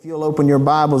If you'll open your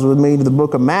Bibles with me to the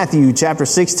book of Matthew, chapter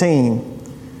 16.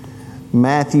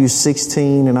 Matthew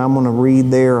 16, and I'm going to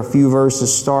read there a few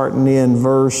verses starting in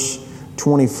verse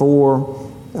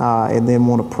 24, and then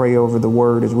want to pray over the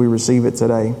word as we receive it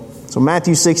today. So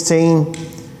Matthew 16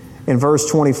 and verse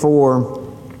 24,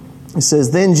 it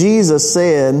says, "Then Jesus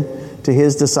said to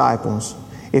his disciples,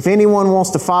 'If anyone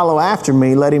wants to follow after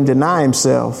me, let him deny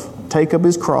himself, take up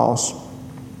his cross,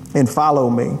 and follow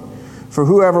me. For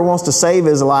whoever wants to save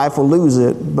his life will lose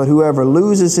it, but whoever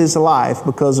loses his life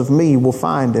because of me will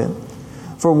find it.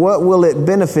 For what will it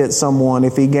benefit someone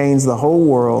if he gains the whole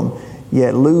world,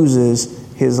 yet loses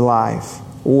his life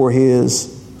or his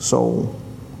soul?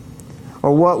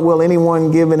 Or what will anyone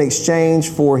give in exchange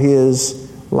for his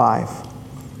life?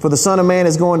 For the Son of Man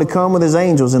is going to come with his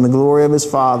angels in the glory of his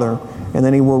Father, and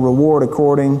then he will reward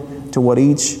according to what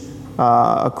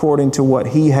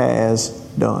he has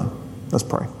done.'" Let's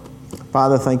pray.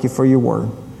 Father, thank you for your word.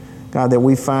 God, that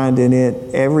we find in it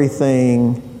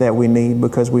everything that we need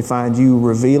because we find you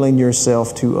revealing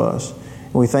yourself to us.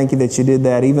 And we thank you that you did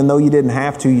that. Even though you didn't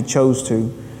have to, you chose to.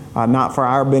 Not for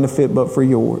our benefit, but for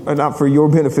not for your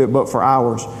benefit, but for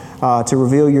ours. To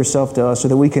reveal yourself to us so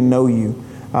that we can know you,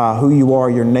 who you are,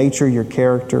 your nature, your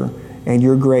character, and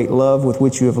your great love with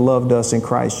which you have loved us in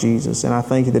Christ Jesus. And I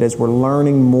thank you that as we're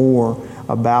learning more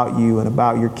about you and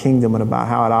about your kingdom and about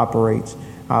how it operates,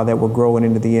 that we're growing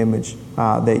into the image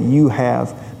that you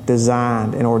have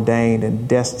designed and ordained and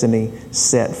destiny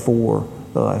set for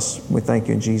us. We thank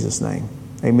you in Jesus' name.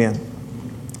 Amen.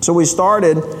 So we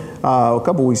started a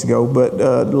couple weeks ago,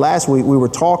 but last week we were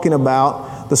talking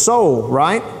about the soul,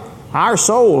 right? Our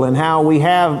soul, and how we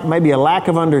have maybe a lack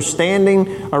of understanding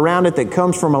around it that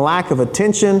comes from a lack of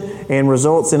attention and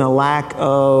results in a lack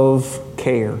of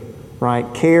care. Right?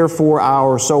 Care for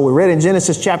our soul. We read in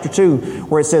Genesis chapter 2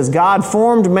 where it says, "God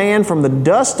formed man from the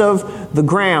dust of the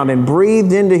ground and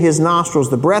breathed into his nostrils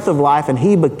the breath of life, and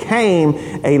he became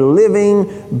a living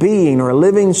being," or a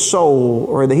living soul,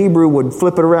 or the Hebrew would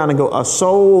flip it around and go, a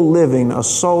soul living, a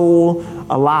soul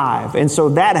alive. And so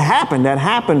that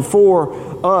happened for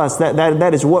us.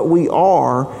 That is what we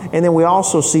are. And then we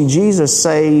also see Jesus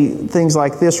say things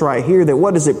like this right here, that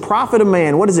what does it profit a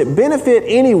man? What does it benefit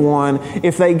anyone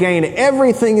if they gain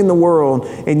everything in the world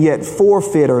and yet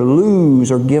forfeit or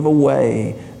lose or give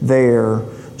away their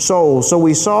soul? So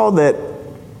we saw that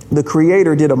the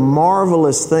Creator did a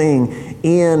marvelous thing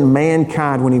in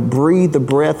mankind when he breathed the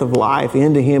breath of life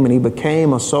into him and he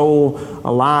became a soul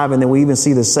alive. And then we even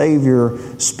see the Savior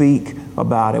speak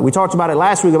about it. We talked about it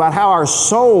last week about how our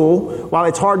soul, while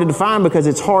it's hard to define because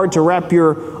it's hard to wrap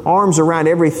your arms around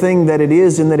everything that it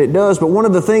is and that it does, but one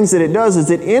of the things that it does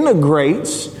is it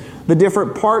integrates the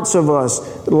different parts of us,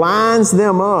 lines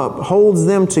them up, holds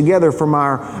them together from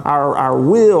our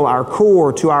will, our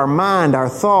core, to our mind, our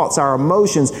thoughts, our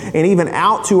emotions, and even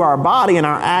out to our body and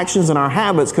our actions and our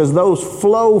habits, because those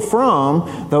flow from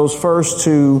those first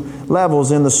two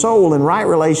levels. And the soul, in right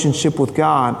relationship with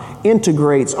God,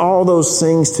 integrates all those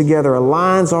things together,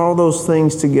 aligns all those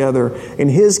things together in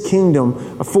His kingdom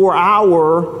for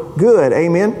our good.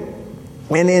 Amen?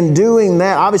 And in doing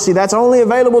that, obviously that's only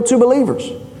available to believers.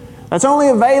 That's only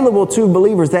available to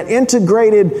believers. That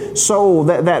integrated soul,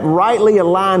 that rightly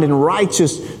aligned and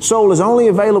righteous soul is only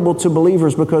available to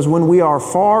believers, because when we are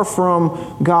far from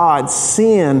God,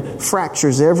 sin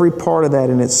fractures every part of that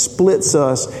and it splits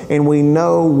us, and we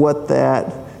know what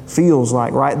that feels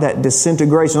like, right? That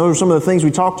disintegration. Those are some of the things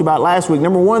we talked about last week.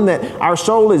 Number one, that our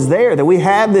soul is there, that we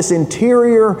have this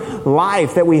interior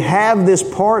life, that we have this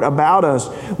part about us.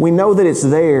 We know that it's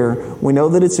there. We know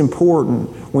that it's important.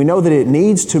 We know that it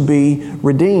needs to be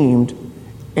redeemed.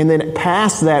 And then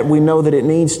past that, we know that it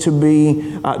needs to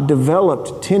be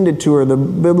developed, tended to, or the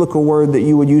biblical word that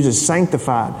you would use is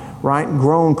sanctified, right?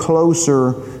 Grown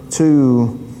closer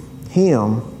to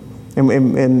Him.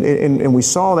 And we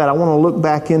saw that. I want to look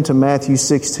back into Matthew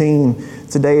 16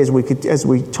 today as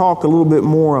we talk a little bit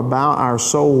more about our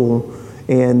soul.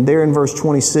 And there in verse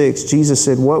 26, Jesus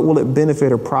said, "What will it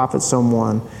benefit or profit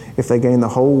someone if they gain the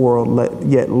whole world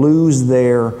yet lose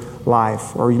their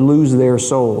life," or lose their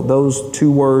soul? Those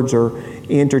two words are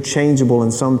interchangeable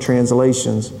in some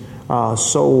translations,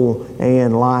 soul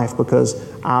and life, because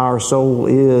our soul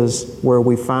is where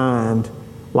we find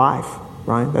life.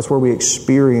 Right? That's where we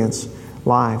experience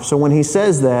life. So when He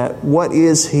says that, what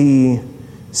is He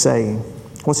saying?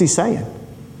 What's He saying?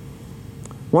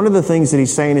 One of the things that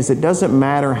He's saying is it doesn't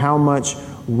matter how much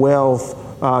wealth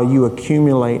you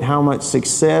accumulate, how much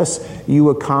success you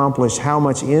accomplish, how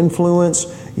much influence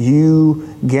you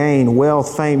gain,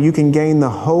 wealth, fame. You can gain the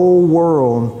whole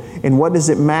world, and what does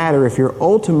it matter if you're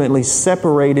ultimately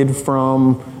separated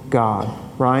from God?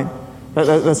 right?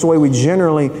 That's the way we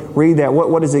generally read that.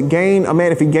 What does it gain a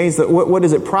man if he gains what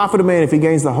does it profit a man if he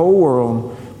gains the whole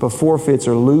world but forfeits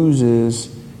or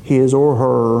loses his or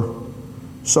her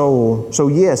soul? So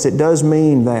yes, it does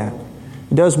mean that.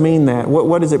 It does mean that.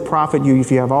 What does it profit you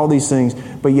if you have all these things,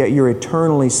 but yet you're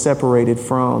eternally separated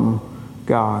from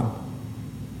God?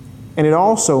 And it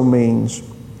also means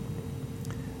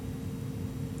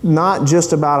not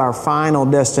just about our final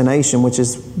destination,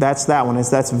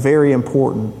 that's very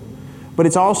important. But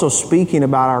it's also speaking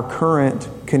about our current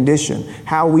condition,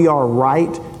 how we are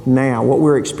right now, what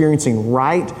we're experiencing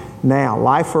right now,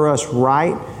 life for us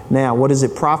right now. What does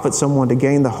it profit someone to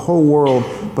gain the whole world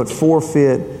but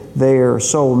forfeit their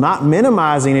soul? Not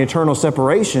minimizing eternal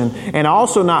separation and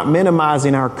also not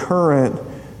minimizing our current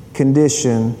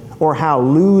condition or how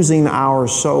losing our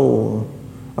soul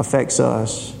affects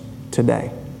us today.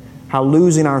 How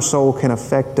losing our soul can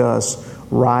affect us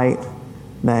right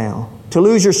now. To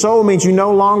lose your soul means you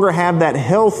no longer have that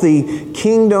healthy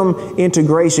kingdom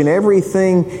integration,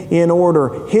 everything in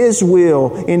order, His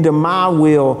will into my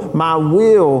will,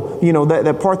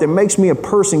 that part that makes me a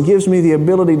person, gives me the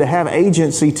ability to have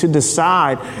agency to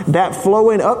decide, that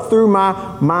flowing up through my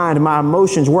mind, my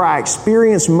emotions, where I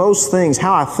experience most things,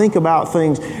 how I think about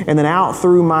things, and then out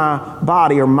through my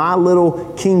body or my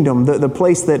little kingdom, the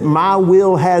place that my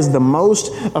will has the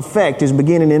most effect is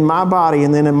beginning in my body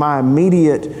and then in my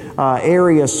immediate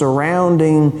area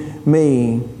surrounding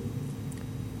me.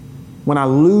 When I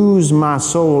lose my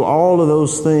soul, all of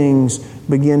those things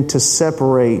begin to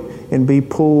separate and be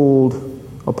pulled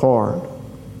apart.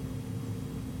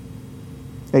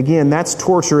 Again, that's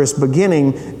torturous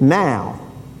beginning now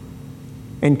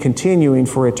and continuing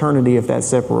for eternity if that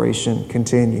separation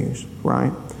continues,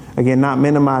 right? Again, not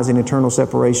minimizing eternal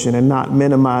separation and not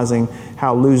minimizing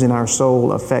how losing our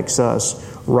soul affects us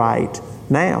right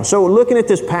now. So looking at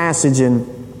this passage and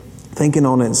thinking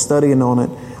on it and studying on it,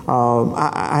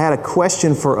 I had a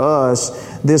question for us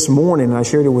this morning, and I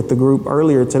shared it with the group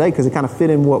earlier today because it kind of fit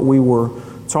in what we were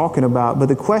talking about. But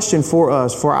the question for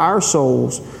us, for our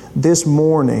souls this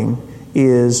morning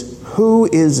is, who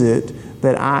is it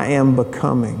that I am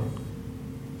becoming?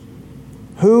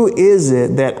 Who is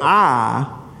it that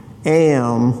I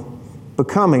am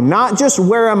becoming? Not just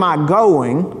where am I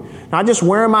going, not just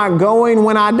where am I going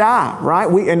when I die, right?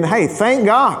 Hey, thank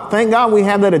God we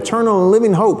have that eternal and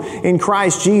living hope in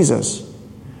Christ Jesus.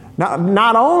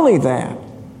 Not only that,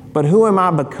 but who am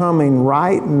I becoming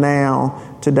right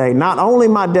now, today? Not only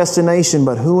my destination,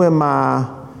 but who am I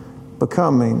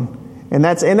becoming? And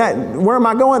where am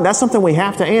I going? That's something we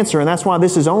have to answer, and that's why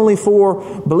this is only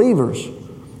for believers.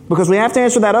 Because we have to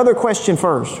answer that other question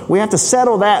first. We have to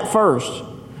settle that first.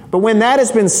 But when that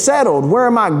has been settled, where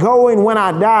am I going when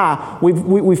I die?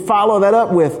 We follow that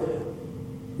up with,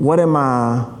 what am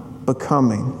I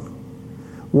becoming?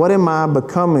 What am I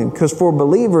becoming? Because for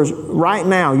believers right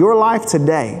now, your life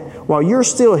today, while you're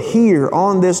still here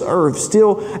on this earth,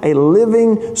 still a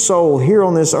living soul here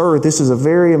on this earth, this is a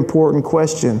very important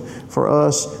question for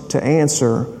us to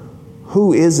answer.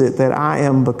 Who is it that I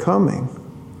am becoming?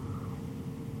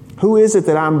 Who is it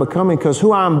that I'm becoming? Because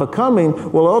who I'm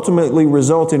becoming will ultimately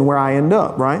result in where I end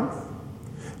up, right?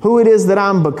 Who it is that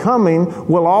I'm becoming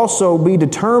will also be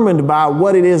determined by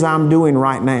what it is I'm doing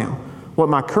right now. What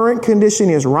my current condition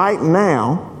is right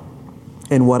now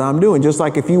and what I'm doing. Just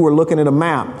like if you were looking at a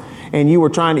map and you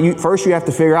were first you have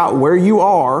to figure out where you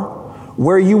are,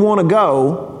 where you want to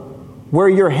go, where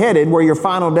you're headed, where your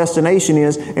final destination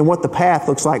is, and what the path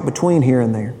looks like between here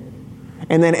and there.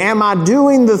 And then am I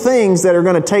doing the things that are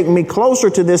going to take me closer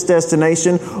to this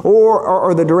destination, or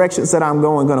are the directions that I'm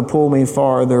going to pull me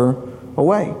farther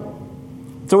away?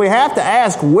 So we have to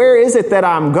ask, where is it that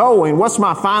I'm going? What's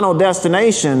my final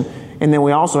destination? And then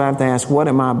we also have to ask, what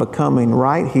am I becoming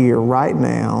right here, right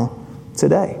now,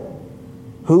 today?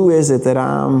 Who is it that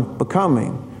I'm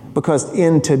becoming? Because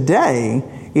in today,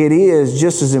 it is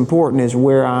just as important as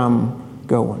where I'm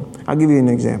going. I'll give you an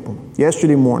example.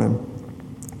 Yesterday morning,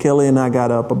 Kelly and I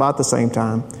got up about the same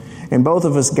time, and both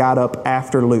of us got up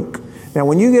after Luke. Now,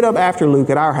 when you get up after Luke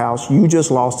at our house, you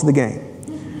just lost the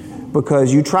game.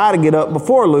 Because you try to get up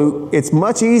before Luke, it's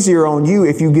much easier on you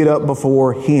if you get up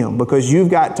before him, because you've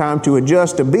got time to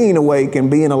adjust to being awake and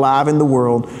being alive in the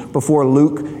world before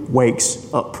Luke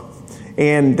wakes up.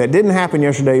 And that didn't happen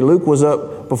yesterday. Luke was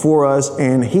up before us,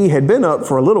 and he had been up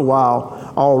for a little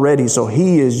while already, so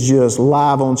he is just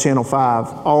live on Channel 5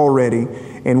 already.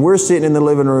 And we're sitting in the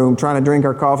living room trying to drink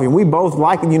our coffee. And we both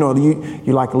like, you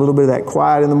like a little bit of that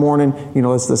quiet in the morning.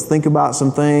 Let's think about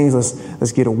some things.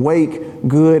 Let's get awake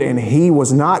good. And he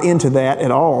was not into that at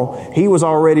all. He was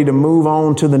all ready to move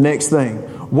on to the next thing.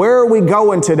 Where are we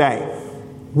going today?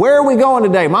 Where are we going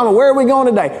today? Mama, where are we going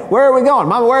today? Where are we going?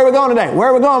 Mama, where are we going today? Where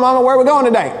are we going, Mama? Where are we going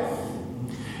today?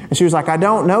 And she was like, I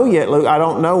don't know yet, Luke. I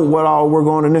don't know what all we're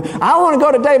going to do. I want to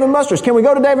go to Dave & Buster's. Can we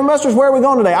go to Dave & Buster's? Where are we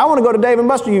going today? I want to go to Dave &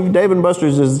 Buster's. Dave &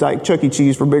 Buster's is like Chuck E.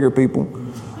 Cheese for bigger people.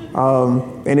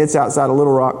 And it's outside of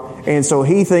Little Rock. And so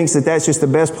he thinks that that's just the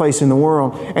best place in the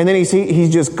world. And then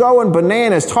he's just going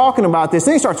bananas talking about this.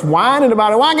 Then he starts whining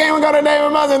about it. Why can't we go to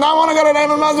Dave & Buster's? I want to go to Dave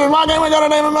 & Buster's. Why can't we go to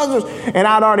Dave & Buster's? And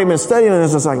I'd already been studying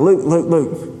this. It's like,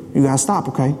 Luke, you got to stop,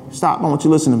 okay? Stop. I want you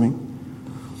to listen to me.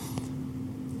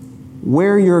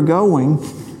 Where you're going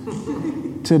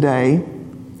today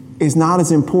is not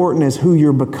as important as who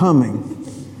you're becoming.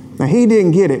 Now, he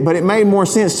didn't get it, but it made more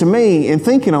sense to me in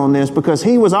thinking on this because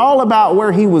he was all about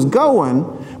where he was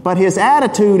going, but his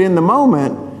attitude in the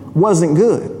moment wasn't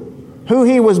good. Who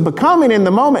he was becoming in the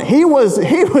moment, he was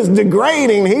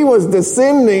degrading, he was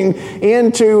descending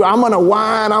into, I'm going to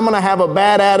whine, I'm going to have a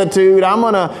bad attitude, I'm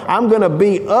going to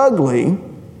be ugly.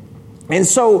 And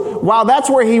so while that's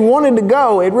where he wanted to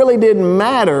go, it really didn't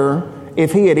matter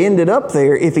if he ended up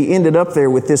there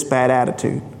with this bad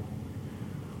attitude.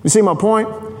 You see my point?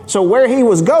 So where he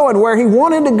was going, where he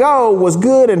wanted to go was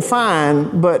good and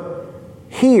fine, but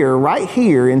right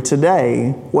here in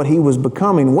today, what he was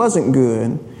becoming wasn't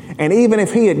good. And even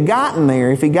if he had gotten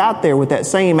there, if he got there with that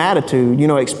same attitude,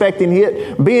 expecting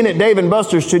being at Dave &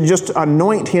 Buster's to just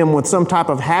anoint him with some type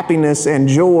of happiness and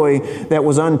joy that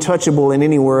was untouchable in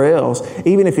anywhere else,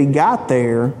 even if he got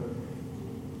there,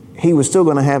 he was still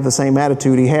going to have the same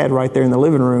attitude he had right there in the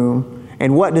living room.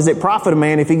 And what does it profit a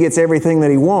man if he gets everything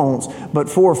that he wants, but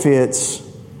forfeits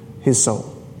his soul?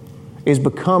 Is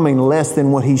becoming less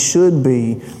than what he should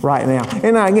be right now.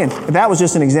 And again, that was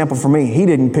just an example for me. He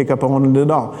didn't pick up on it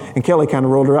at all. And Kelly kind of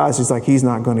rolled her eyes. She's like, he's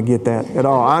not going to get that at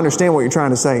all. I understand what you're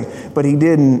trying to say, but he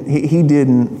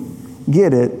didn't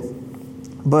get it.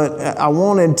 But I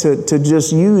wanted to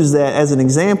just use that as an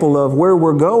example of where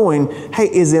we're going,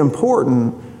 is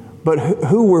important, but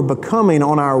who we're becoming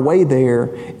on our way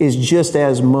there is just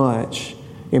as much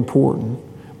important.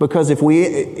 Because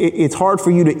it's hard for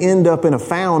you to end up in a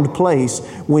found place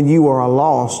when you are a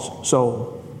lost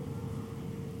soul.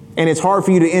 And it's hard for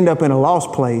you to end up in a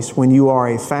lost place when you are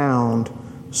a found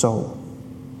soul.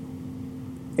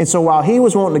 And so while he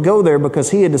was wanting to go there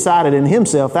because he had decided in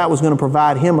himself that was going to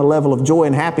provide him a level of joy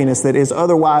and happiness that is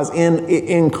otherwise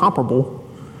incomparable,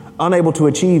 unable to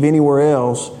achieve anywhere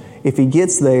else, if he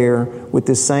gets there with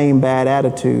this same bad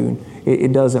attitude,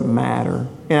 it doesn't matter.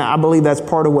 And I believe that's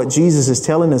part of what Jesus is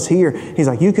telling us here. He's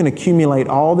like, you can accumulate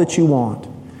all that you want.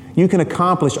 You can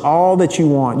accomplish all that you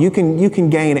want. You can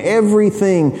gain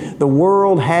everything the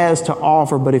world has to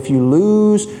offer. But if you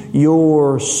lose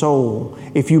your soul,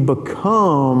 if you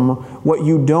become what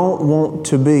you don't want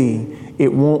to be,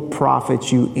 it won't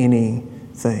profit you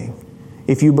anything.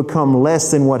 If you become less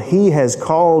than what He has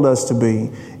called us to be,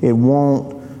 it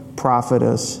won't profit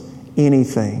us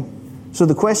anything. So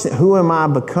the question, who am I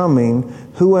becoming?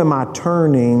 Who am I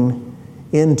turning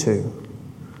into?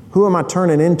 Who am I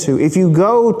turning into? If you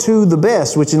go to the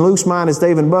best, which in Luke's mind is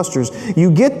Dave & Buster's, you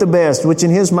get the best, which in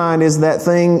his mind is that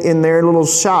thing in their little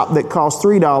shop that costs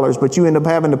 $3, but you end up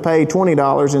having to pay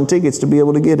 $20 in tickets to be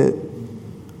able to get it.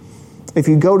 If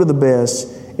you go to the best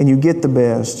and you get the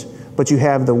best, but you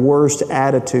have the worst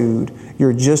attitude,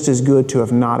 you're just as good to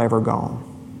have not ever gone.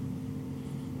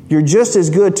 You're just as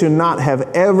good to not have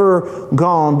ever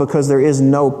gone because there is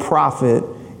no profit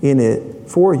in it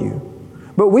for you.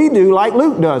 But we do like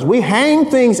Luke does. We hang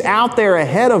things out there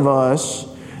ahead of us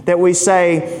that we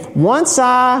say, once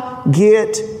I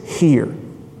get here,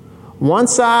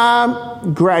 once I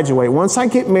graduate, once I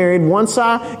get married, once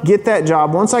I get that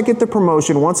job, once I get the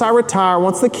promotion, once I retire,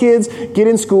 once the kids get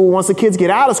in school, once the kids get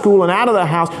out of school and out of the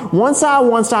house, once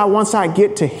I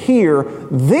get to here,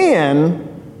 then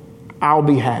I'll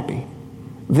be happy.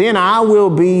 Then I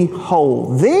will be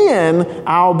whole. Then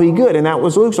I'll be good. And that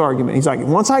was Luke's argument. He's like,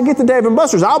 once I get to Dave &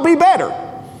 Buster's, I'll be better.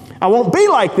 I won't be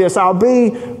like this. I'll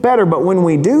be better. But when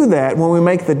we do that, when we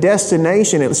make the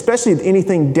destination, especially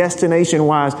anything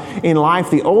destination-wise in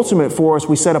life, the ultimate for us,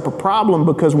 we set up a problem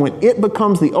because when it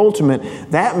becomes the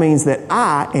ultimate, that means that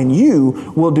I and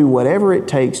you will do whatever it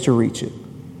takes to reach it,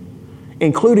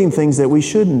 including things that we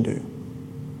shouldn't do.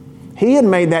 He had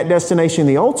made that destination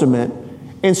the ultimate.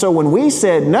 And so when we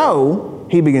said no,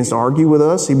 he begins to argue with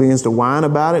us. He begins to whine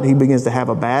about it. He begins to have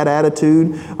a bad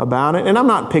attitude about it. And I'm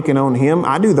not picking on him.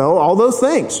 I do all those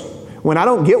things. When I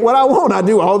don't get what I want, I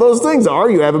do all those things. I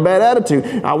argue, have a bad attitude.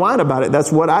 I whine about it.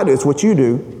 That's what I do. It's what you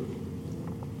do.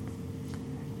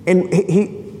 And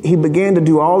he began to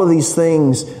do all of these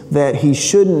things that he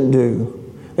shouldn't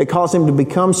do, that cause him to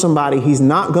become somebody he's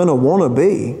not going to want to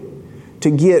be,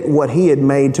 to get what He had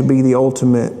made to be the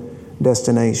ultimate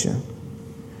destination.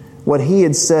 What He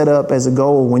had set up as a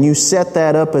goal. When you set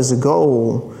that up as a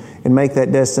goal and make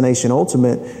that destination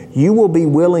ultimate, you will be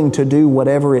willing to do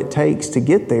whatever it takes to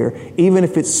get there, even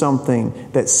if it's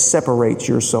something that separates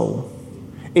your soul.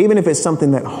 Even if it's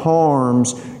something that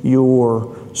harms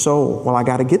your soul. Well, I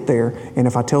got to get there, and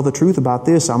if I tell the truth about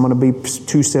this, I'm going to be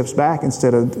 2 steps back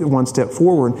instead of 1 step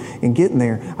forward in getting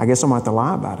there. I guess I'm going to have to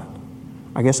lie about it.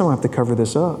 I guess I'm going to have to cover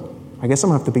this up. I guess I'm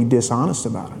going to have to be dishonest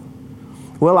about it.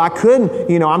 Well, I couldn't,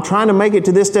 I'm trying to make it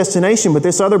to this destination, but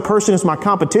this other person is my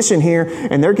competition here,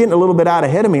 and they're getting a little bit out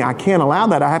ahead of me. I can't allow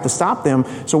that. I have to stop them.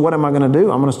 So what am I going to do?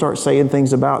 I'm going to start saying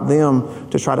things about them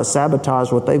to try to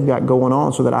sabotage what they've got going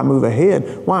on so that I move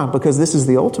ahead. Why? Because this is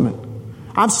the ultimate.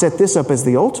 I've set this up as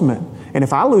the ultimate. And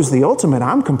if I lose the ultimate,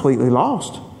 I'm completely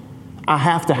lost. I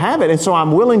have to have it. And so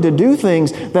I'm willing to do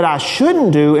things that I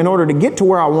shouldn't do in order to get to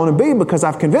where I want to be, because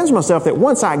I've convinced myself that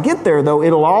once I get there, though,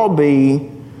 it'll all be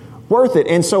worth it.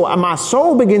 And so my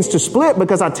soul begins to split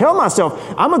because I tell myself,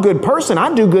 I'm a good person.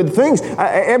 I do good things.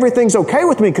 Everything's okay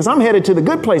with me because I'm headed to the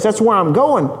good place. That's where I'm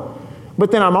going.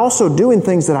 But then I'm also doing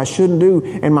things that I shouldn't do,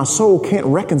 and my soul can't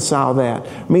reconcile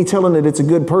that. Me telling it it's a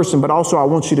good person, but also I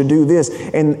want you to do this.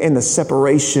 And the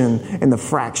separation and the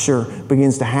fracture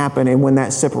begins to happen. And when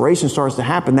that separation starts to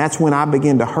happen, that's when I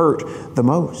begin to hurt the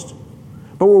most.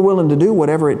 But we're willing to do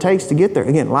whatever it takes to get there.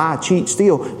 Again, lie, cheat,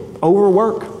 steal,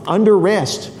 overwork, under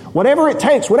rest. Whatever it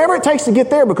takes to get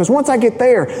there, because once I get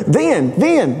there, then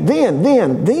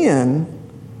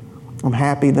I'm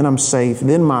happy, then I'm safe,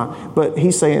 but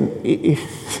He's saying,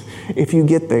 if you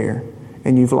get there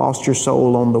and you've lost your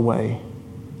soul on the way,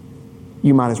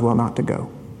 you might as well not to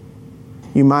go.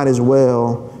 You might as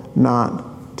well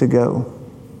not to go.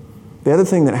 The other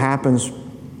thing that happens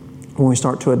when we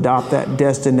start to adopt that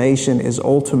destination is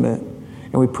ultimate,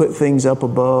 and we put things up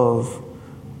above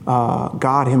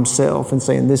God Himself and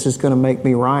saying, this is going to make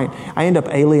me right, I end up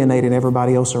alienating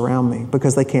everybody else around me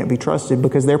because they can't be trusted,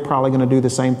 because they're probably going to do the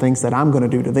same things that I'm going to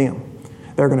do to them.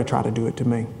 They're going to try to do it to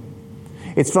me.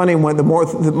 It's funny, when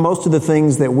most of the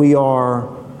things that we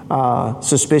are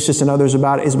suspicious in others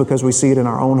about is because we see it in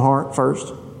our own heart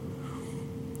first.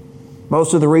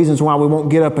 Most of the reasons why we won't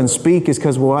get up and speak is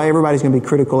because, well, everybody's going to be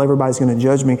critical, everybody's going to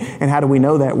judge me. And how do we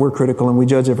know that? We're critical and we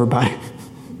judge everybody.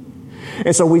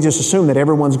 And so we just assume that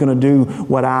everyone's going to do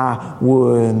what I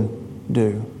would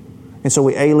do. And so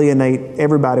we alienate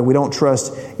everybody. We don't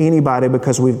trust anybody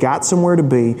because we've got somewhere to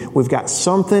be. We've got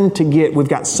something to get. We've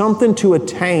got something to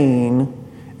attain.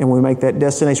 And we make that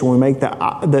destination. We make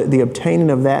the obtaining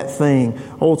of that thing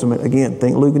ultimate. Again,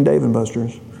 think Luke and Dave and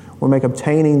Buster's. We make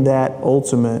obtaining that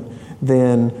ultimate,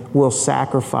 then we'll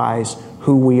sacrifice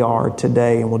who we are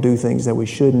today, and we'll do things that we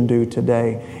shouldn't do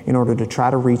today in order to try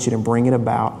to reach it and bring it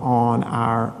about on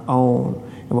our own.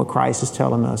 And what Christ is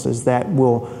telling us is that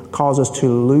will cause us to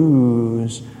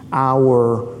lose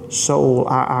our soul,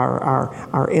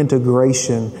 our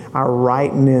integration, our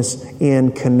rightness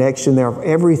in connection there, of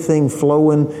everything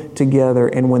flowing together.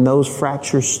 And when those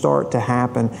fractures start to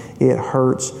happen, it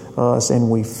hurts us and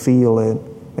we feel it.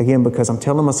 Again, because I'm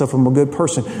telling myself I'm a good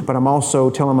person, but I'm also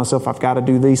telling myself I've got to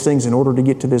do these things in order to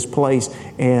get to this place,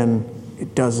 and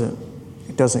it doesn't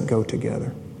go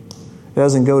together. It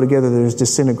doesn't go together. There's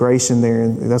disintegration there,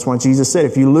 and that's why Jesus said,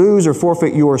 if you lose or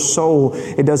forfeit your soul,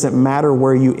 it doesn't matter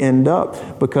where you end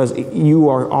up, because you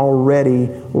are already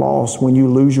lost when you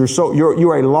lose your soul.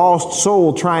 You're a lost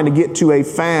soul trying to get to a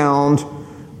found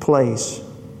place.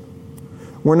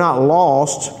 We're not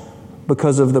lost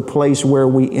because of the place where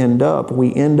we end up.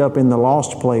 We end up in the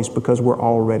lost place because we're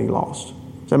already lost.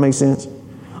 Does that make sense?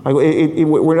 Like we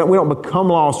don't become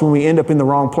lost when we end up in the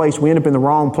wrong place. We end up in the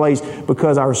wrong place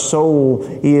because our soul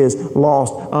is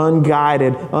lost,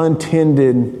 unguided,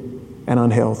 untended, and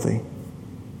unhealthy.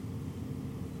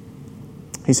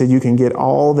 He said you can get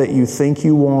all that you think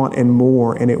you want and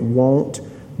more, and it won't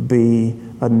be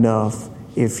enough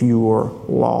if you are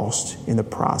lost in the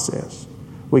process.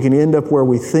 We can end up where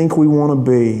we think we want to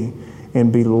be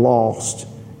and be lost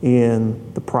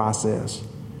in the process.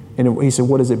 And he said,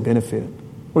 what does it benefit?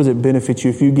 What does it benefit you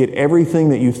if you get everything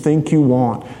that you think you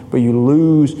want, but you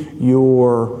lose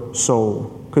your soul?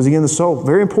 Because again, the soul,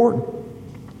 very important.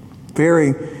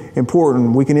 Very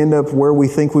important. We can end up where we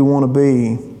think we want to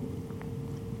be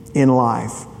in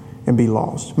life and be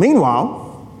lost.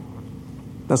 Meanwhile,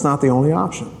 that's not the only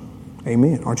option.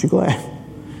 Amen. Aren't you glad?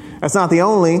 That's not the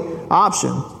only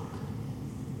option.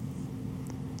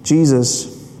 Jesus,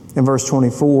 in verse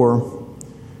 24,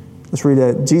 let's read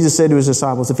that. Jesus said to his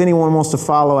disciples, if anyone wants to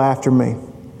follow after me,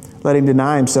 let him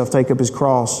deny himself, take up his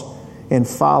cross, and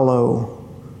follow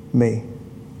me.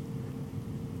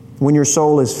 when your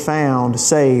soul is found,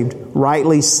 saved,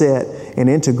 rightly set, and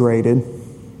integrated,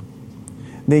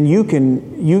 then you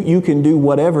can do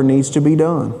whatever needs to be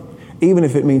done, even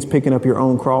if it means picking up your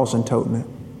own cross and toting it.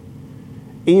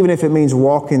 Even if it means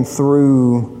walking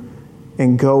through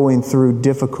and going through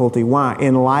difficulty. Why?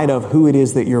 In light of who it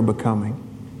is that you're becoming.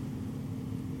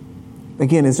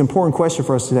 Again, it's an important question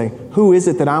for us today. Who is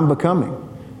it that I'm becoming?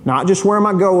 Not just where am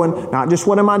I going, not just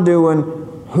what am I doing.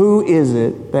 Who is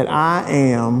it that I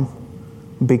am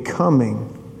becoming?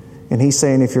 And he's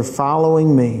saying, if you're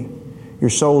following me, your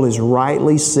soul is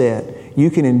rightly set,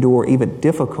 you can endure even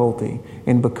difficulty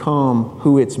and become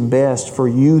who it's best for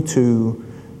you to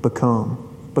become.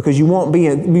 Because you won't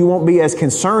be as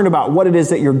concerned about what it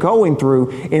is that you're going through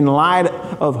in light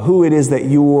of who it is that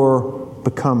you're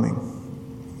becoming.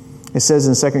 It says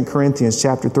in 2 Corinthians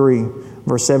chapter 3,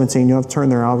 verse 17, you have to turn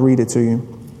there, I'll read it to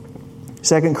you.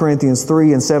 2 Corinthians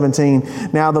 3 and 17,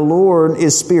 now the Lord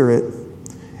is Spirit,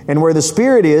 and where the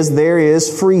Spirit is, there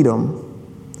is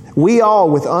freedom. We all,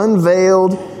 with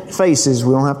unveiled faces,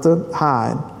 we don't have to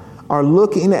hide, are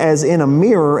looking as in a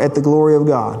mirror at the glory of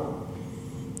God.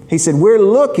 He said, we're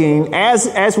looking,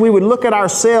 as we would look at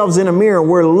ourselves in a mirror,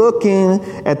 we're looking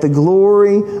at the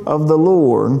glory of the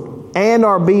Lord and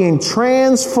are being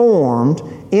transformed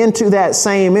into that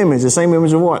same image. The same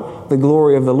image of what? The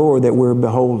glory of the Lord that we're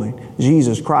beholding.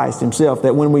 Jesus Christ Himself.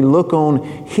 That when we look on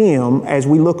Him, as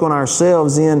we look on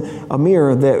ourselves in a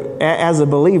mirror, that as a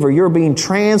believer, you're being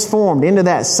transformed into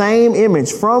that same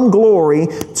image from glory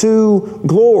to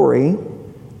glory.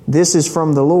 This is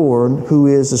from the Lord who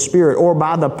is the Spirit, or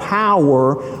by the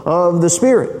power of the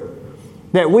Spirit.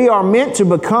 That we are meant to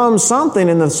become something,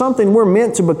 and the something we're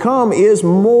meant to become is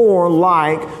more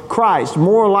like Christ,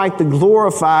 more like the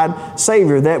glorified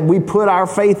Savior that we put our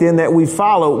faith in, that we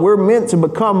follow. We're meant to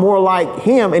become more like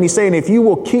Him. And He's saying, if you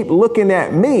will keep looking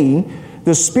at me,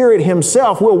 the Spirit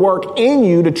Himself will work in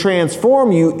you to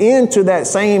transform you into that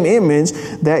same image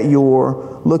that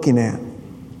you're looking at.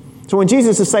 So when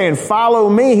Jesus is saying, follow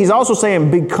me, He's also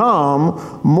saying,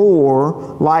 become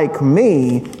more like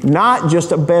me, not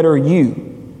just a better you.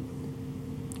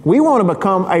 We want to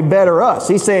become a better us.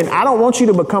 He's saying, I don't want you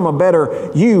to become a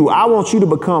better you. I want you to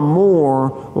become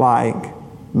more like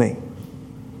me.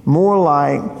 More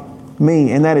like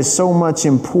me. And that is so much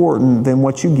important than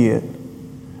what you get.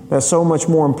 That's so much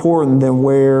more important than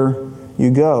where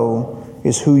you go,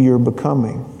 is who you're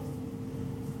becoming.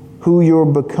 Who you're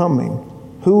becoming.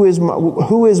 Who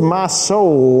is my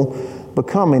soul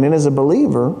becoming? And as a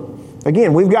believer,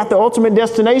 again, we've got the ultimate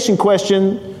destination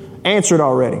question answered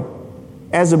already.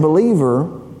 As a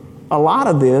believer, a lot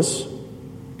of this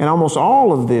and almost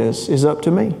all of this is up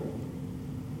to me.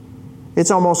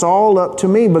 It's almost all up to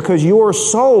me, because your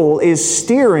soul is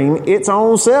steering its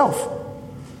own self.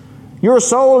 Your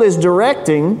soul is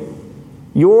directing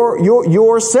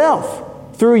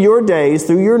yourself through your days,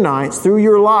 through your nights, through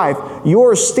your life.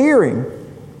 You're steering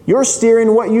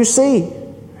what you see.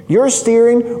 You're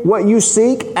steering what you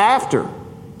seek after.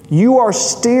 You are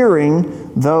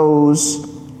steering those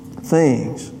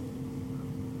things.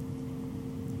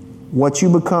 What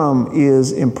you become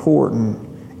is important,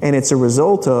 and it's a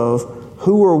result of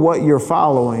who or what you're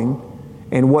following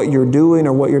and what you're doing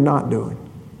or what you're not doing.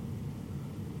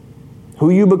 Who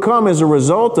you become is a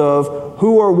result of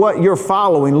who or what you're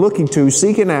following, looking to,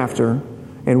 seeking after,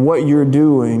 and what you're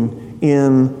doing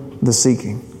in the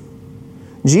seeking.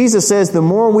 Jesus says the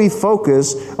more we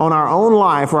focus on our own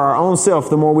life or our own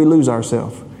self, the more we lose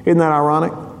ourselves. Isn't that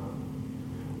ironic?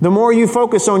 The more you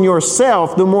focus on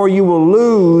yourself, the more you will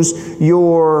lose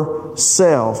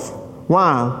yourself.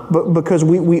 Why? Because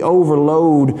we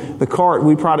overload the cart.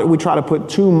 We try to put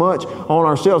too much on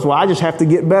ourselves. Well, I just have to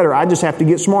get better. I just have to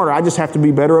get smarter. I just have to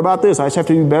be better about this. I just have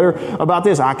to be better about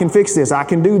this. I can fix this. I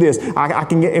can do this. I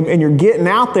can get, and you're getting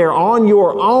out there on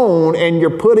your own, and you're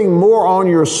putting more on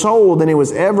your soul than it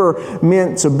was ever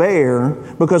meant to bear.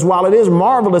 Because while it is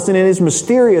marvelous and it is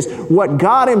mysterious, what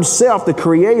God Himself, the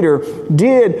Creator,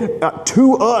 did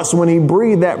to us when He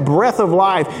breathed that breath of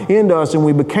life into us and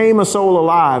we became a soul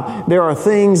alive, there are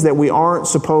things that we aren't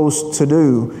supposed to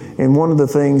do. And one of the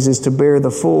things is to bear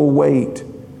the full weight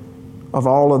of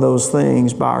all of those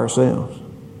things by ourselves.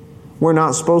 We're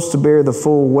not supposed to bear the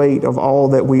full weight of all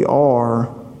that we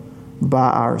are by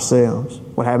ourselves.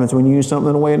 What happens when you use something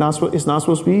in a way it's not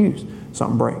supposed to be used?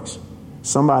 Something breaks.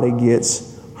 Somebody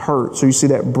gets hurt. So you see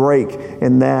that break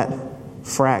and that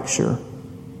fracture.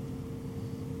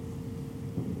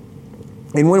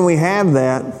 And when we have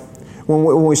that,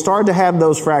 when we start to have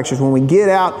those fractures, when we get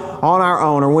out on our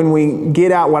own, or when we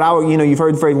get out you've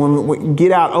heard the phrase, when we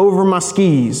get out over my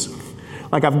skis,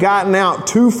 like I've gotten out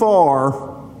too far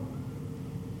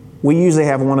we usually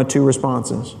have one of two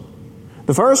responses.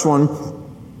 The first one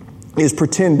is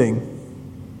pretending.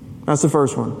 That's the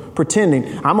first one.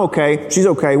 Pretending. I'm okay. She's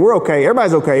okay. We're okay.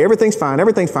 Everybody's okay. Everything's fine.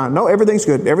 Everything's fine. No, everything's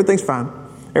good. Everything's fine.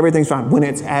 Everything's fine. When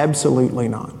it's absolutely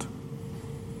not.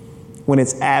 When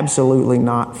it's absolutely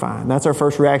not fine. That's our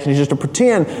first reaction, is just to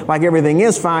pretend like everything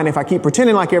is fine. If I keep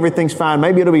pretending like everything's fine,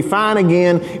 maybe it'll be fine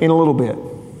again in a little bit.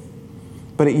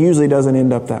 But it usually doesn't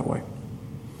end up that way.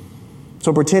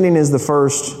 So pretending is the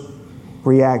first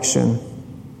reaction.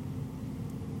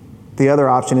 The other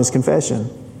option is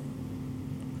confession.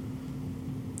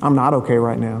 I'm not okay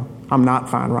right now. I'm not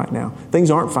fine right now.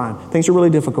 Things aren't fine. Things are really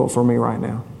difficult for me right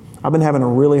now. I've been having a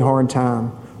really hard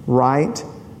time right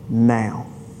now.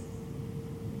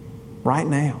 Right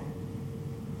now.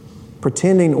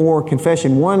 Pretending or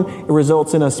confession. One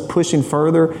results in us pushing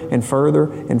further and further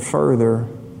and further.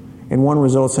 And one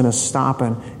results in us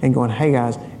stopping and going, hey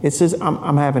guys, it says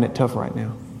I'm having it tough right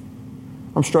now.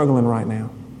 I'm struggling right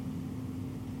now.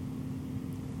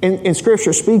 And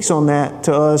Scripture speaks on that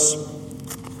to us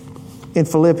in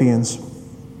Philippians.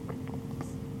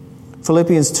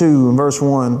 Philippians 2 and verse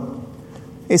 1.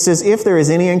 It says, if there is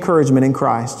any encouragement in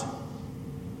Christ,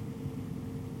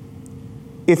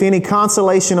 if any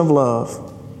consolation of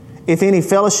love, if any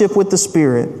fellowship with the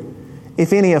Spirit,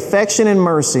 if any affection and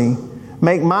mercy,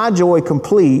 make my joy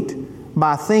complete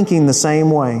by thinking the same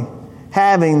way,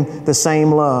 having the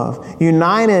same love,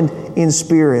 united in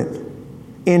spirit,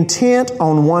 intent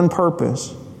on one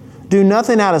purpose. Do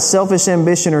nothing out of selfish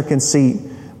ambition or conceit,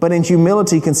 but in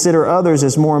humility consider others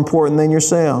as more important than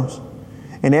yourselves.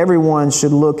 And everyone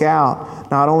should look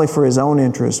out not only for his own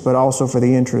interests, but also for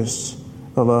the interests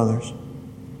of others.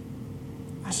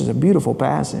 This is a beautiful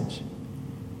passage.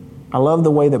 I love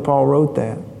the way that Paul wrote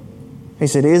that. He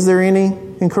said, is there any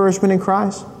encouragement in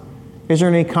Christ? Is there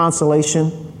any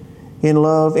consolation in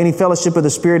love? Any fellowship of the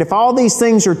Spirit? If all these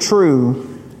things are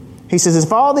true, he says,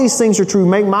 if all these things are true,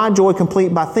 make my joy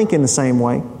complete by thinking the same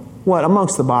way. What?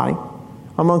 Amongst the body,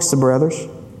 amongst the brothers.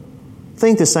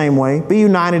 Think the same way. Be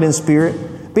united in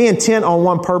spirit. Be intent on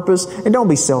one purpose, and don't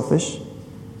be selfish.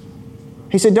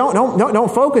 He said,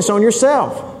 don't focus on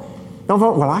yourself. Don't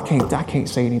focus, well, I can't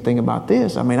say anything about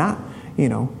this. I mean,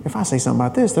 if I say something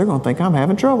about this, they're going to think I'm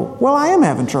having trouble. Well, I am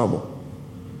having trouble.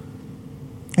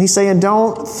 He's saying,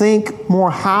 don't think more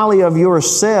highly of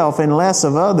yourself and less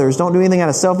of others. Don't do anything out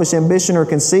of selfish ambition or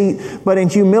conceit, but in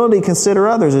humility consider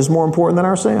others as more important than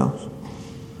ourselves.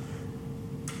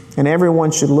 And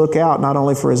everyone should look out not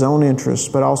only for his own interests,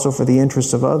 but also for the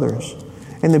interests of others.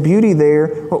 And the beauty there,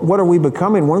 what are we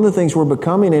becoming? One of the things we're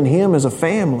becoming in Him is a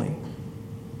family.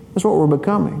 That's what we're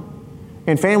becoming.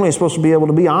 And family is supposed to be able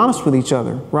to be honest with each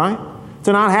other, right?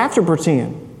 To not have to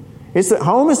pretend.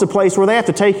 Home is the place where they have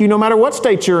to take you no matter what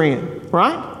state you're in,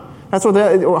 right? That's what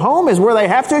home is, where they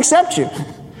have to accept you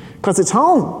because it's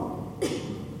home.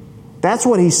 That's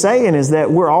what he's saying, is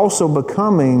that we're also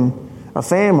becoming a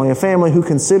family who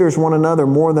considers one another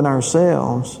more than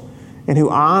ourselves and who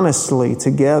honestly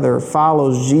together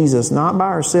follows Jesus, not by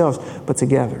ourselves, but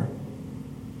together.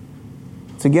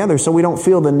 Together, so we don't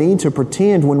feel the need to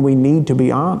pretend when we need to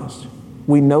be honest.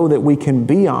 We know that we can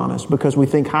be honest because we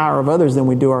think higher of others than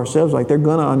we do ourselves. Like, they're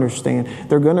going to understand.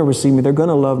 They're going to receive me. They're going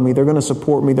to love me. They're going to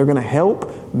support me. They're going to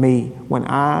help me when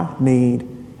I need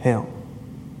help.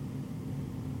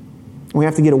 We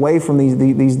have to get away from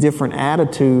these different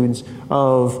attitudes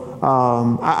of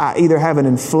I either have an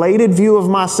inflated view of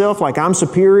myself, like I'm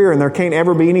superior and there can't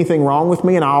ever be anything wrong with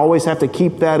me, and I always have to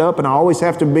keep that up, and I always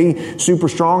have to be super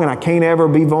strong, and I can't ever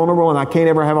be vulnerable, and I can't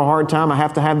ever have a hard time. I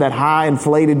have to have that high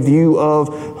inflated view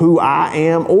of who I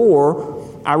am, or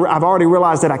I've already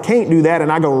realized that I can't do that,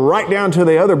 and I go right down to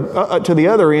the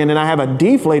other end, and I have a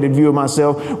deflated view of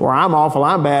myself where I'm awful,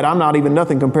 I'm bad, I'm not even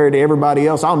nothing compared to everybody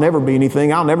else. I'll never be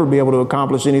anything. I'll never be able to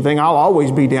accomplish anything. I'll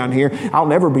always be down here. I'll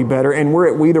never be better. And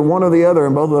we're either one or the other,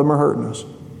 and both of them are hurting us.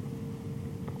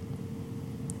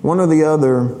 One or the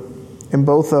other, and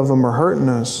both of them are hurting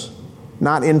us.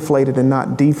 Not inflated and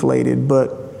not deflated,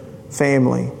 but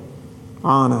family,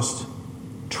 honest,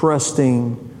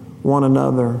 trusting one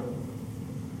another,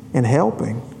 and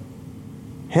helping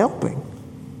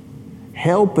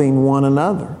one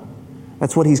another.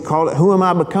 That's what he's called it. Who am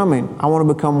I becoming? I want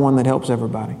to become one that helps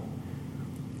everybody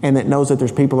and that knows that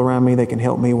there's people around me that can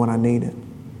help me when I need it.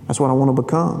 That's what I want to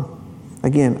become.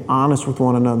 Again, honest with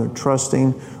one another,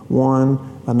 trusting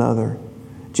one another.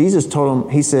 Jesus told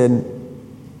them, he said,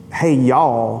 hey,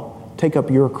 y'all, take up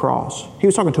your cross. He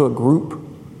was talking to a group.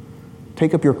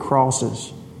 Take up your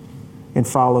crosses and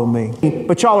follow me.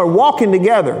 But y'all are walking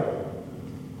together.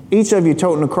 Each of you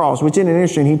toting a cross, which isn't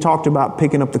interesting. He talked about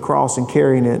picking up the cross and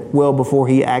carrying it well before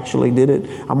he actually did it.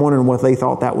 I'm wondering what they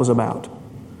thought that was about.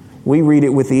 We read it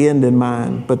with the end in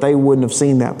mind, but they wouldn't have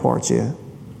seen that part yet.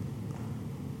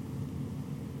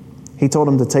 He told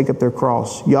them to take up their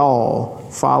cross. Y'all,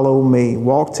 follow me.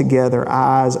 Walk together,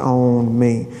 eyes on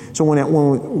me. So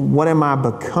what am I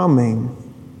becoming?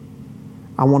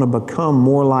 I want to become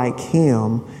more like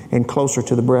him and closer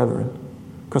to the brethren.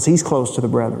 Because he's close to the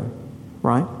brethren,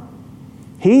 right?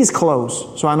 He's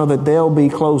close. So I know that they'll be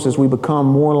close as we become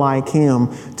more like him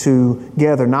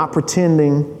together. Not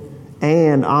pretending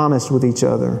and honest with each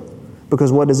other.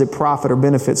 Because what does it profit or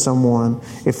benefit someone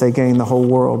if they gain the whole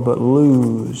world but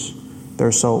lose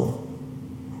their soul?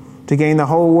 To gain the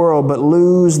whole world but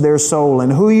lose their soul.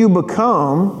 And who you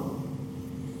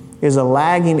become is a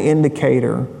lagging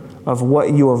indicator of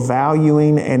what you're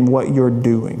valuing and what you're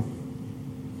doing.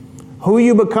 Who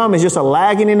you become is just a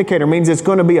lagging indicator. It means it's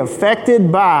going to be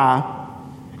affected by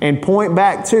and point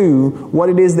back to what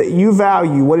it is that you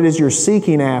value, what it is you're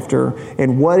seeking after,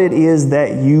 and what it is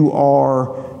that you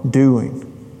are doing.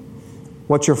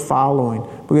 What you're following.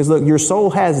 Because look, your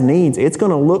soul has needs. It's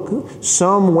going to look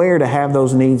somewhere to have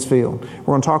those needs filled. We're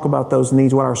going to talk about those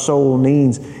needs, what our soul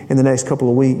needs in the next couple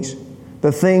of weeks.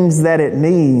 The things that it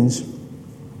needs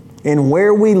and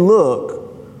where we look,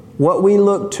 what we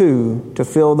look to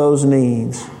fill those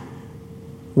needs,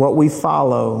 what we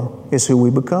follow is who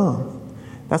we become.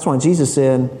 That's why Jesus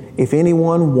said, if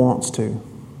anyone wants to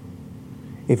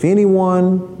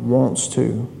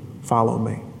follow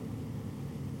me.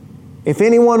 If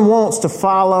anyone wants to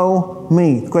follow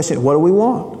me. The question is, what do we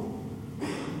want?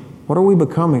 What are we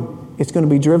becoming? It's going to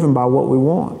be driven by what we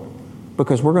want.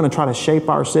 Because we're going to try to shape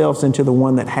ourselves into the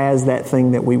one that has that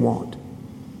thing that we want.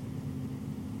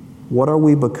 What are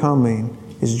we becoming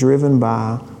is driven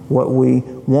by what we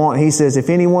want. He says, if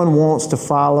anyone wants to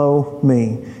follow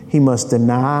me, he must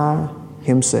deny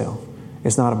himself.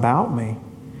 It's not about me.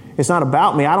 It's not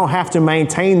about me. I don't have to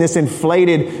maintain this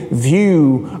inflated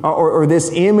view or this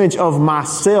image of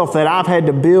myself that I've had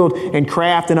to build and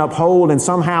craft and uphold and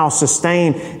somehow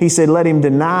sustain. He said, let him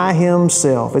deny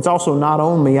himself. It's also not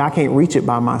on me. I can't reach it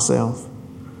by myself.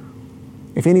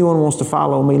 If anyone wants to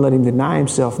follow me, let him deny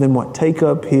himself. Then what? Take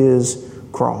up his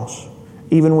cross.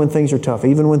 Even when things are tough,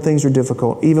 even when things are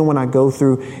difficult, even when I go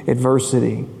through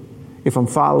adversity. If I'm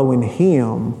following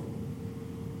him,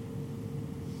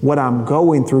 what I'm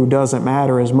going through doesn't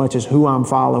matter as much as who I'm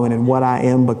following and what I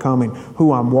am becoming,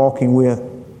 who I'm walking with.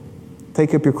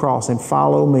 Take up your cross and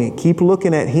follow me. Keep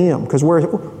looking at him, because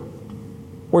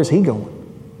where's he going?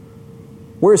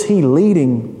 Where's he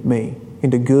leading me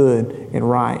into good and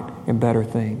right and better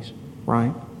things,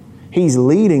 right? He's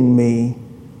leading me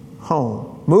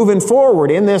home. Moving forward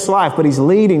in this life, but he's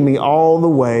leading me all the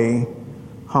way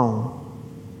home.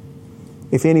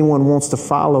 If anyone wants to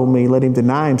follow me, let him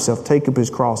deny himself, take up his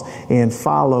cross, and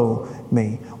follow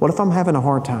me. What if I'm having a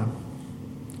hard time?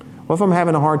 What if I'm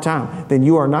having a hard time? Then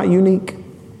you are not unique.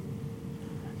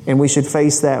 And we should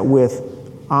face that with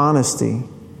honesty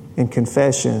and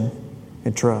confession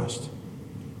and trust.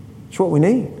 It's what we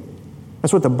need.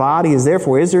 That's what the body is there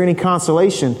for. Is there any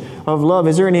consolation of love?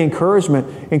 Is there any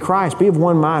encouragement in Christ? Be of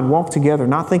one mind. Walk together,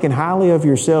 not thinking highly of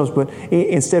yourselves, but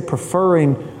instead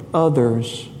preferring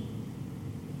others.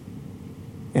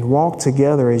 And walk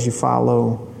together as you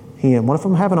follow him. What if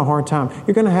I'm having a hard time?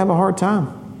 You're going to have a hard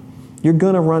time. You're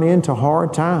going to run into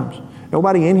hard times.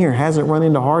 Nobody in here hasn't run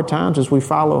into hard times as we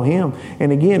follow him.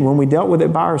 And again, when we dealt with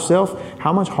it by ourselves,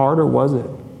 how much harder was it?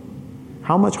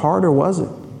 How much harder was it?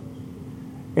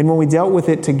 And when we dealt with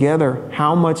it together,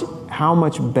 how much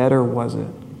better was it?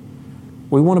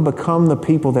 We want to become the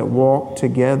people that walk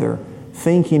together,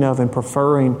 thinking of and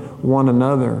preferring one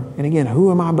another. And again,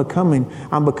 who am I becoming?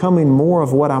 I'm becoming more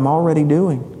of what I'm already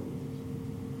doing.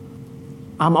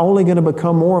 I'm only going to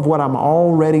become more of what I'm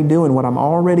already doing, what I'm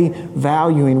already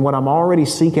valuing, what I'm already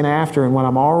seeking after, and what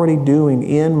I'm already doing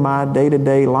in my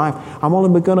day-to-day life. I'm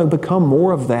only going to become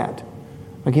more of that.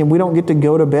 Again, we don't get to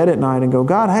go to bed at night and go,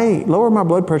 God, hey, lower my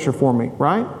blood pressure for me,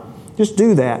 right? Just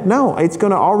do that. No, it's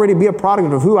going to already be a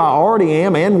product of who I already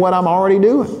am and what I'm already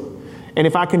doing. And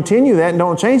if I continue that and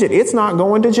don't change it, it's not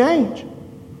going to change.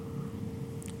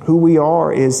 Who we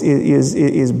are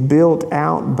is built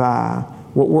out by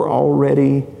what we're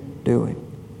already doing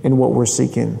and what we're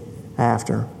seeking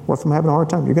after. What if I'm having a hard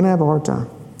time? You're going to have a hard time.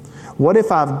 What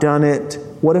if I've done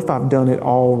it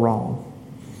all wrong?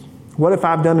 What if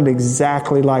I've done it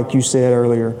exactly like you said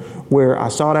earlier, where I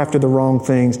sought after the wrong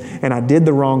things and I did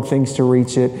the wrong things to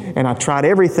reach it and I tried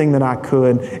everything that I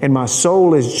could and my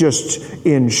soul is just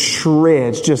in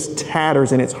shreds, just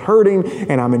tatters, and it's hurting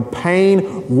and I'm in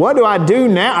pain? What do I do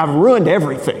now? I've ruined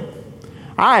everything.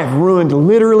 I have ruined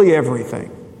literally everything.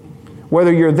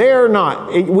 Whether you're there or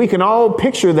not, we can all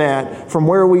picture that from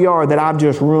where we are, that I've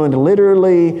just ruined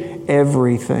literally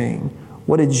everything.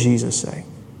 What did Jesus say?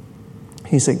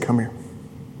 He said, come here.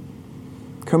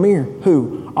 Come here.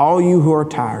 Who? All you who are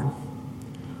tired.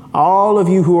 All of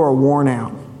you who are worn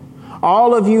out.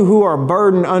 All of you who are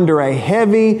burdened under a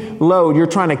heavy load. You're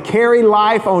trying to carry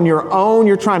life on your own.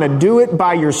 You're trying to do it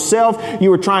by yourself.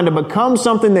 You were trying to become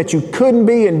something that you couldn't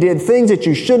be and did things that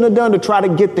you shouldn't have done to try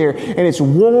to get there. And it's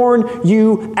worn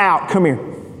you out. Come here.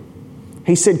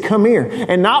 He said, come here.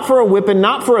 And not for a whipping,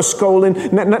 not for a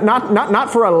scolding,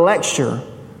 not for a lecture.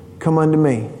 Come unto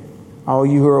me, all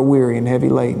you who are weary and heavy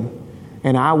laden,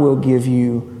 and I will give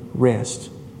you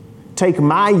rest. Take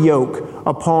my yoke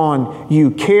upon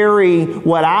you. Carry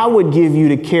what I would give you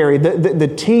to carry, the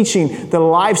teaching, the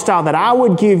lifestyle that I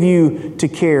would give you to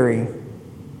carry.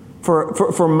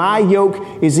 For my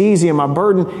yoke is easy and my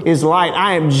burden is light.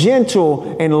 I am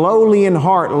gentle and lowly in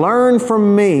heart. Learn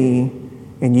from me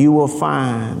and you will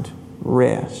find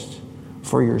rest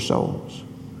for your souls.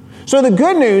 So the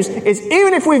good news is,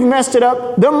 even if we've messed it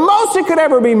up, the most it could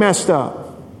ever be messed up,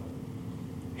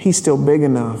 He's still big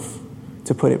enough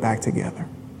to put it back together.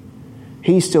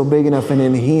 He's still big enough, and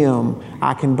in Him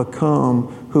I can become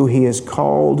who He has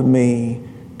called me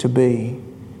to be.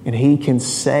 And He can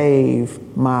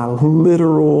save my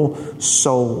literal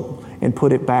soul and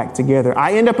put it back together.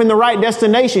 I end up in the right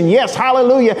destination. Yes,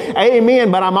 hallelujah,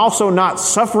 amen. But I'm also not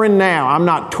suffering now. I'm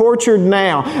not tortured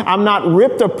now. I'm not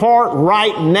ripped apart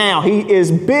right now. He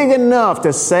is big enough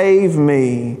to save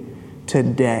me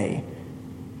today.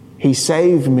 He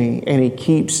saved me and He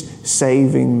keeps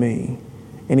saving me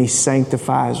and He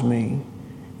sanctifies me.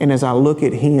 And as I look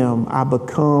at Him, I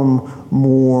become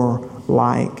more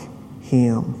like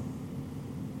Him.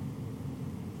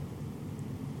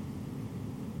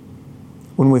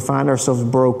 When we find ourselves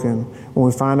broken, when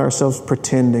we find ourselves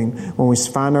pretending, when we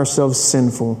find ourselves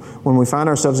sinful, when we find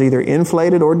ourselves either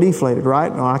inflated or deflated,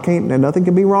 right? No, I can't, nothing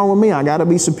can be wrong with me. I got to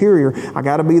be superior. I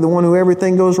got to be the one who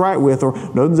everything goes right with, or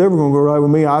nothing's ever going to go right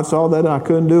with me. I saw that and I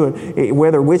couldn't do it.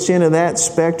 Whether which end of that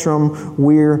spectrum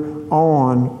we're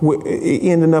on,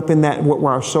 ending up in that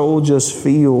where our soul just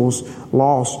feels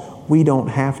lost, we don't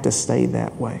have to stay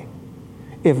that way.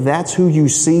 If that's who you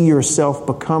see yourself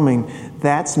becoming,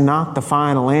 that's not the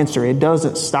final answer. It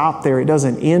doesn't stop there. It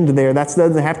doesn't end there. That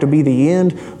doesn't have to be the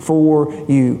end for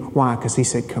you. Why? Because He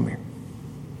said, come here.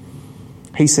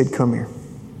 He said, come here.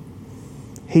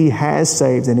 He has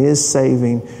saved and is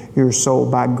saving your soul.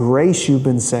 By grace you've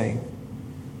been saved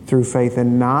through faith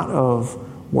and not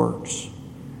of works.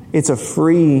 It's a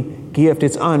free gift.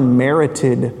 It's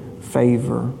unmerited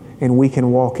favor. And we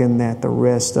can walk in that the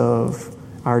rest of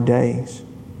our days.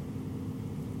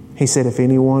 He said, if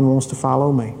anyone wants to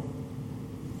follow me,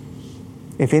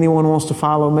 take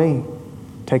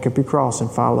up your cross and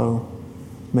follow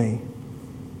me.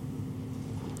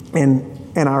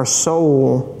 And our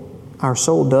soul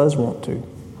does want to.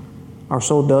 Our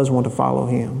soul does want to follow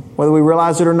Him, whether we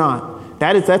realize it or not.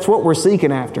 That's what we're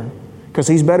seeking after, because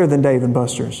He's better than Dave and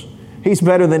Buster's. He's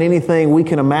better than anything we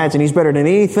can imagine. He's better than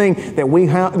anything that we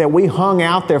hung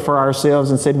out there for ourselves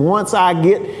and said, once I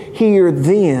get here,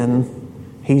 then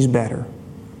He's better.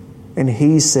 And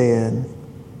He said,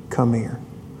 come here.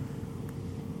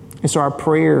 And so our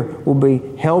prayer will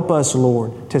be, help us,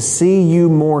 Lord, to see You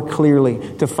more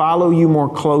clearly, to follow You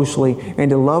more closely,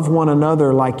 and to love one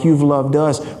another like You've loved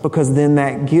us, because then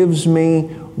that gives me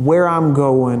where I'm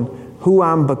going, who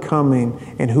I'm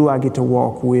becoming, and who I get to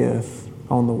walk with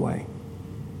on the way.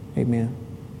 Amen.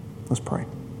 Let's pray.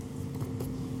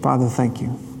 Father, thank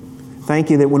You. Thank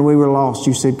You that when we were lost,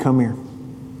 You said, come here.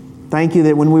 Thank You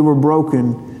that when we were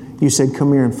broken, You said,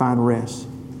 come here and find rest.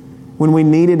 When we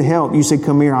needed help, You said,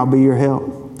 come here, I'll be your help.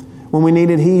 When we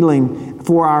needed healing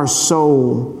for our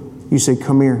soul, You said,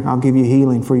 come here, I'll give you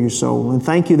healing for your soul. And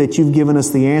thank You that You've given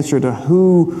us the answer to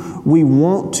who we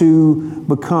want to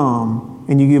become.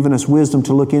 And You've given us wisdom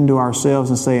to look into ourselves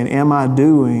and say, am I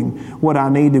doing what I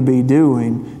need to be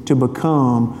doing to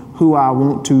become who I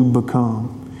want to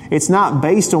become? It's not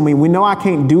based on me. We know I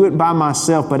can't do it by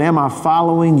myself, but am I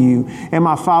following You? Am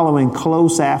I following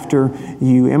close after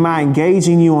You? Am I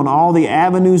engaging You on all the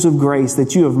avenues of grace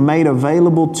that You have made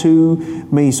available to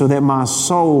me so that my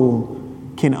soul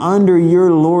can, under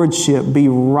Your lordship, be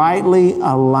rightly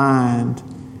aligned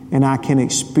and I can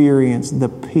experience the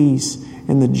peace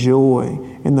and the joy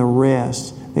and the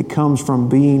rest that comes from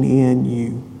being in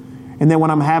you. And then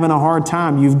when I'm having a hard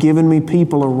time, you've given me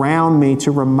people around me to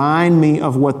remind me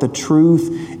of what the truth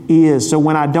is. So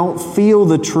when I don't feel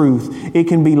the truth, it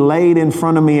can be laid in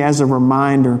front of me as a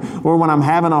reminder. Or when I'm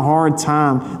having a hard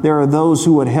time, there are those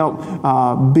who would help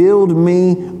build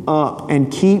me up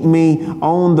and keep me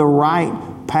on the right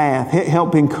path.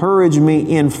 Help encourage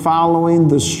me in following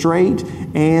the straight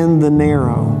and the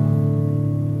narrow.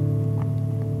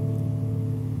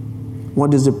 What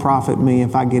does it profit me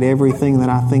if I get everything that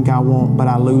I think I want, but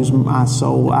I lose my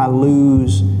soul? I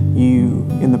lose you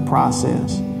in the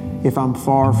process if I'm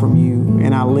far from you.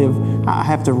 And I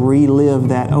have to relive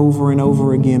that over and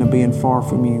over again of being far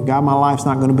from you. God, my life's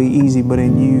not going to be easy, but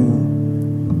in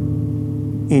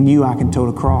you I can tote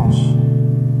a cross.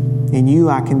 In you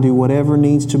I can do whatever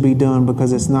needs to be done,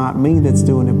 because it's not me that's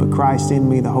doing it, but Christ in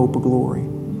me, the hope of glory.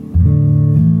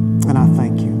 And I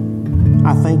thank you.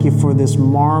 I thank you for this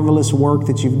marvelous work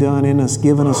that you've done in us,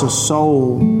 given us a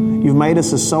soul. You've made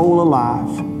us a soul alive.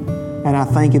 And I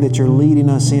thank you that you're leading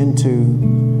us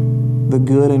into the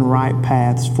good and right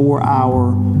paths for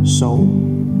our soul.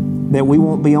 That we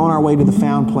won't be on our way to the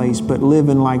found place, but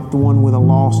living like the one with a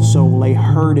lost soul, a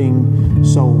hurting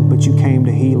soul. But you came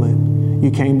to heal it.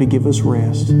 You came to give us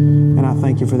rest. And I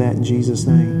thank you for that in Jesus'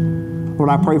 name. Lord,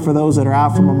 I pray for those that are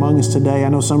out from among us today. I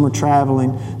know some are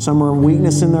traveling, some are in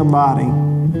weakness in their body.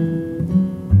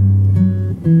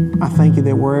 I thank you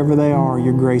that wherever they are,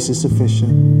 your grace is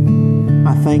sufficient.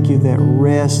 I thank you that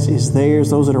rest is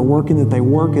theirs. Those that are working, that they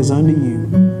work as unto you,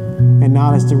 and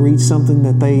not as to reach something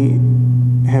that they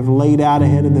have laid out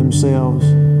ahead of themselves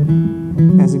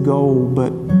as a goal,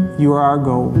 but you are our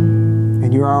goal,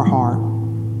 and you're our heart,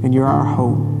 and you're our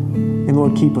hope. And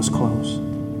Lord, keep us close.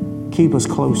 Keep us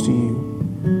close to you.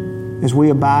 As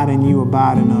we abide in you,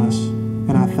 abide in us.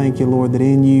 And I thank you, Lord, that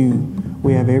in you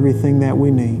we have everything that we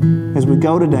need. As we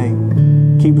go today,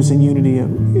 keep us in unity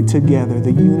together,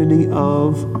 the unity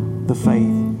of the faith.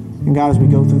 And God, as we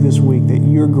go through this week, that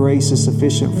your grace is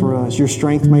sufficient for us, your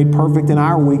strength made perfect in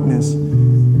our weakness,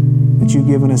 that you've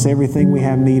given us everything we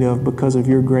have need of because of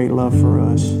your great love for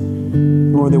us.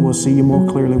 Lord, that we'll see you more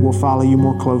clearly, we'll follow you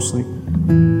more closely.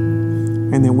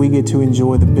 And then we get to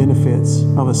enjoy the benefits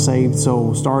of a saved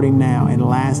soul starting now and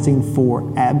lasting for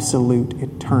absolute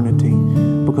eternity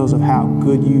because of how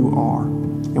good you are.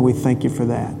 And we thank you for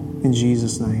that. In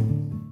Jesus' name.